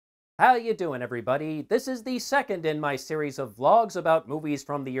How you doing, everybody? This is the second in my series of vlogs about movies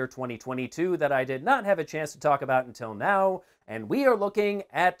from the year 2022 that I did not have a chance to talk about until now, and we are looking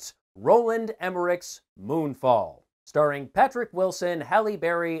at Roland Emmerich's Moonfall, starring Patrick Wilson, Halle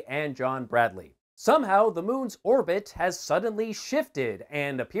Berry, and John Bradley. Somehow, the moon's orbit has suddenly shifted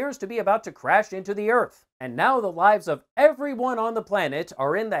and appears to be about to crash into the Earth. And now the lives of everyone on the planet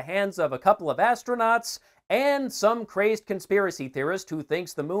are in the hands of a couple of astronauts and some crazed conspiracy theorist who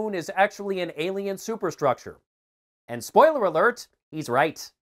thinks the moon is actually an alien superstructure. And spoiler alert, he's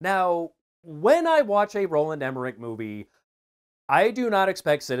right. Now, when I watch a Roland Emmerich movie, I do not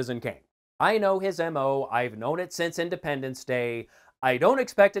expect Citizen Kane. I know his MO, I've known it since Independence Day. I don't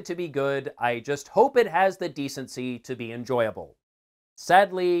expect it to be good, I just hope it has the decency to be enjoyable.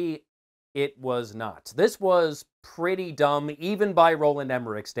 Sadly, it was not. This was pretty dumb, even by Roland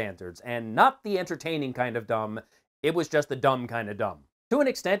Emmerich standards, and not the entertaining kind of dumb, it was just the dumb kind of dumb. To an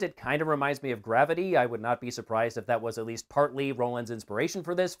extent, it kind of reminds me of Gravity. I would not be surprised if that was at least partly Roland's inspiration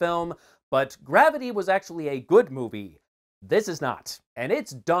for this film, but Gravity was actually a good movie. This is not, and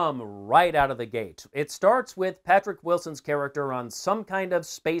it's dumb right out of the gate. It starts with Patrick Wilson's character on some kind of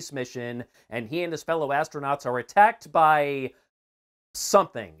space mission, and he and his fellow astronauts are attacked by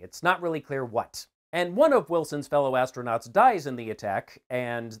something. It's not really clear what. And one of Wilson's fellow astronauts dies in the attack,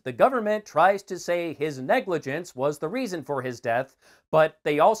 and the government tries to say his negligence was the reason for his death, but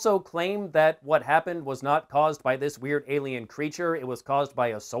they also claim that what happened was not caused by this weird alien creature, it was caused by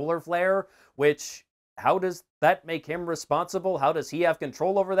a solar flare, which, how does that make him responsible? How does he have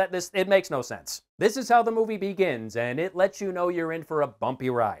control over that? It makes no sense. This is how the movie begins, and it lets you know you're in for a bumpy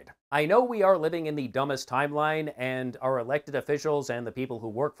ride. I know we are living in the dumbest timeline, and our elected officials and the people who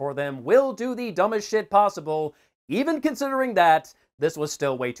work for them will do the dumbest shit possible. Even considering that, this was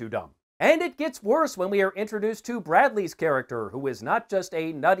still way too dumb. And it gets worse when we are introduced to Bradley's character, who is not just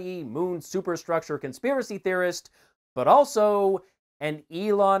a nutty moon superstructure conspiracy theorist, but also an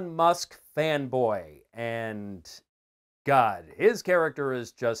Elon Musk fanboy. And God, his character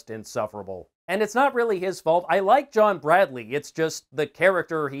is just insufferable. And it's not really his fault. I like John Bradley, it's just the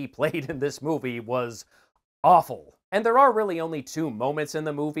character he played in this movie was awful. And there are really only two moments in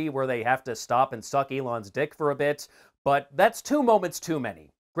the movie where they have to stop and suck Elon's dick for a bit, but that's 2 moments too many.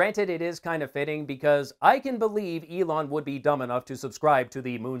 Granted, it is kind of fitting because I can believe Elon would be dumb enough to subscribe to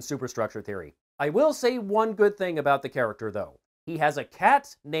the moon superstructure theory. I will say one good thing about the character, though. He has a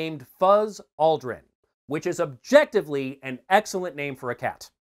cat named Fuzz Aldrin, which is objectively an excellent name for a cat.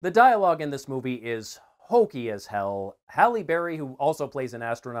 The dialogue in this movie is hokey as hell. Halle Berry, who also plays an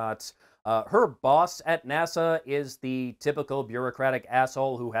astronaut, her boss at NASA is the typical bureaucratic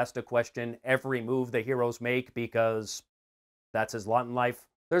asshole who has to question every move the heroes make because that's his lot in life.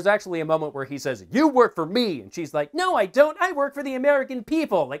 There's actually a moment where he says, "You work for me," and she's like, "No, I don't, I work for the American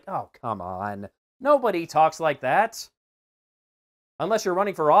people." Like, oh, come on. Nobody talks like that. Unless you're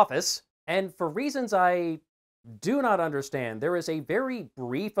running for office. And for reasons I do not understand, there is a very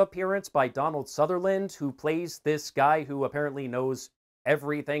brief appearance by Donald Sutherland, who plays this guy who apparently knows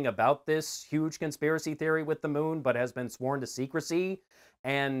everything about this huge conspiracy theory with the moon, but has been sworn to secrecy.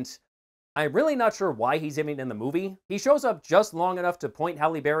 And I'm really not sure why he's even in the movie. He shows up just long enough to point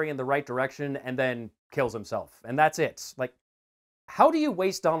Halle Berry in the right direction and then kills himself. And that's it. Like, how do you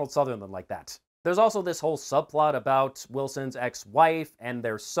waste Donald Sutherland like that? There's also this whole subplot about Wilson's ex-wife and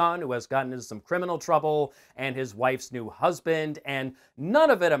their son who has gotten into some criminal trouble and his wife's new husband, and none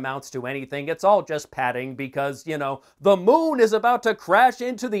of it amounts to anything. It's all just padding because, you know, the moon is about to crash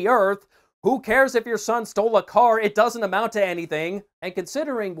into the Earth. Who cares if your son stole a car? It doesn't amount to anything. And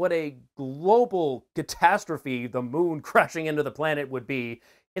considering what a global catastrophe the moon crashing into the planet would be,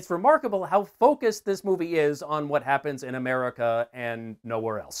 it's remarkable how focused this movie is on what happens in America and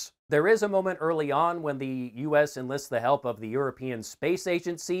nowhere else. There is a moment early on when the US enlists the help of the European Space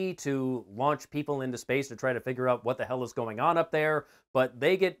Agency to launch people into space to try to figure out what the hell is going on up there, but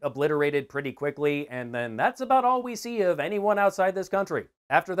they get obliterated pretty quickly, and then that's about all we see of anyone outside this country.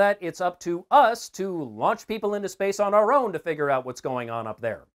 After that, it's up to us to launch people into space on our own to figure out what's going on up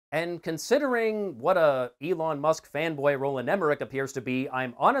there. And considering what a Elon Musk fanboy Roland Emmerich appears to be,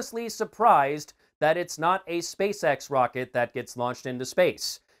 I'm honestly surprised that it's not a SpaceX rocket that gets launched into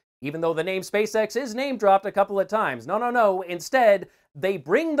space. Even though the name SpaceX is name-dropped a couple of times. No. Instead, they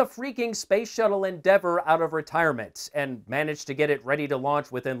bring the freaking Space Shuttle Endeavour out of retirement and manage to get it ready to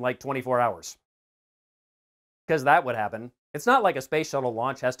launch within like 24 hours. Because that would happen. It's not like a space shuttle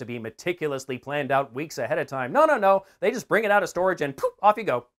launch has to be meticulously planned out weeks ahead of time. No. They just bring it out of storage and poof, off you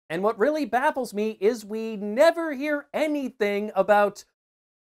go. And what really baffles me is we never hear anything about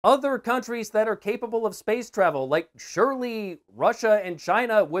other countries that are capable of space travel. Like, surely Russia and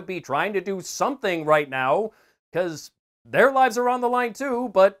China would be trying to do something right now, because their lives are on the line too,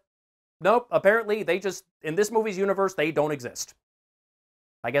 but nope, apparently they just, in this movie's universe, they don't exist.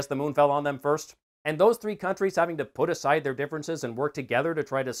 I guess the moon fell on them first. And those three countries having to put aside their differences and work together to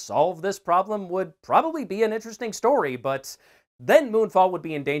try to solve this problem would probably be an interesting story, but then Moonfall would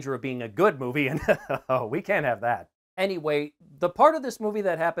be in danger of being a good movie, and we can't have that. Anyway, the part of this movie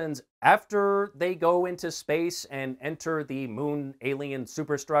that happens after they go into space and enter the moon alien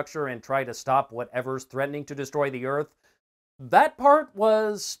superstructure and try to stop whatever's threatening to destroy the Earth, that part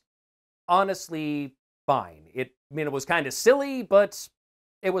was honestly fine. It was kind of silly, but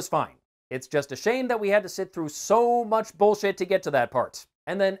it was fine. It's just a shame that we had to sit through so much bullshit to get to that part.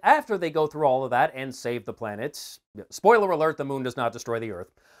 And then after they go through all of that and save the planet, spoiler alert, the moon does not destroy the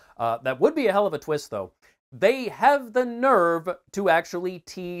Earth. That would be a hell of a twist, though. They have the nerve to actually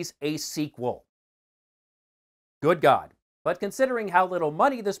tease a sequel. Good God. But considering how little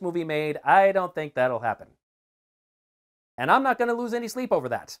money this movie made, I don't think that'll happen. And I'm not going to lose any sleep over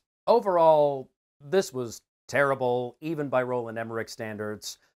that. Overall, this was terrible, even by Roland Emmerich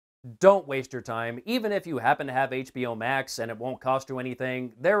standards. Don't waste your time. Even if you happen to have HBO Max and it won't cost you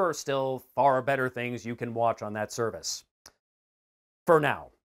anything, there are still far better things you can watch on that service. For now.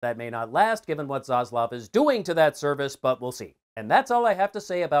 That may not last, given what Zaslav is doing to that service, but we'll see. And that's all I have to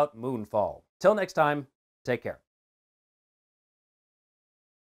say about Moonfall. Till next time, take care.